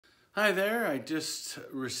Hi there, I just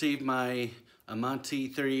received my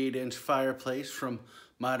Amantii 38-inch fireplace from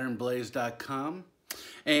modernblaze.com,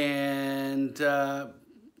 and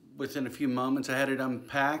within a few moments I had it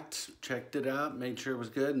unpacked, checked it out, made sure it was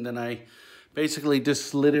good, and then I basically just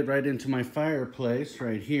slid it right into my fireplace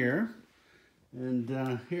right here.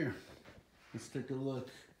 And here, let's take a look.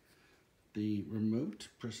 The remote,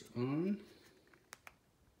 press on.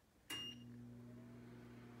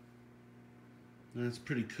 That's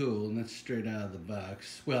pretty cool, and that's straight out of the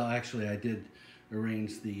box. Well, actually, I did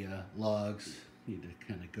arrange the logs. Need to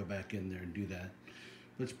kind of go back in there and do that.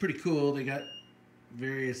 But it's pretty cool. They got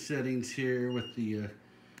various settings here with the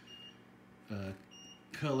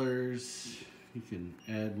colors. You can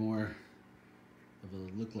add more of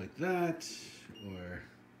a look like that, or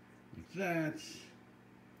like that.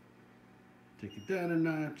 Take it down a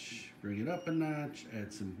notch, bring it up a notch,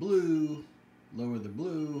 add some blue, lower the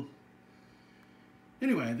blue.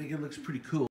 Anyway, I think it looks pretty cool.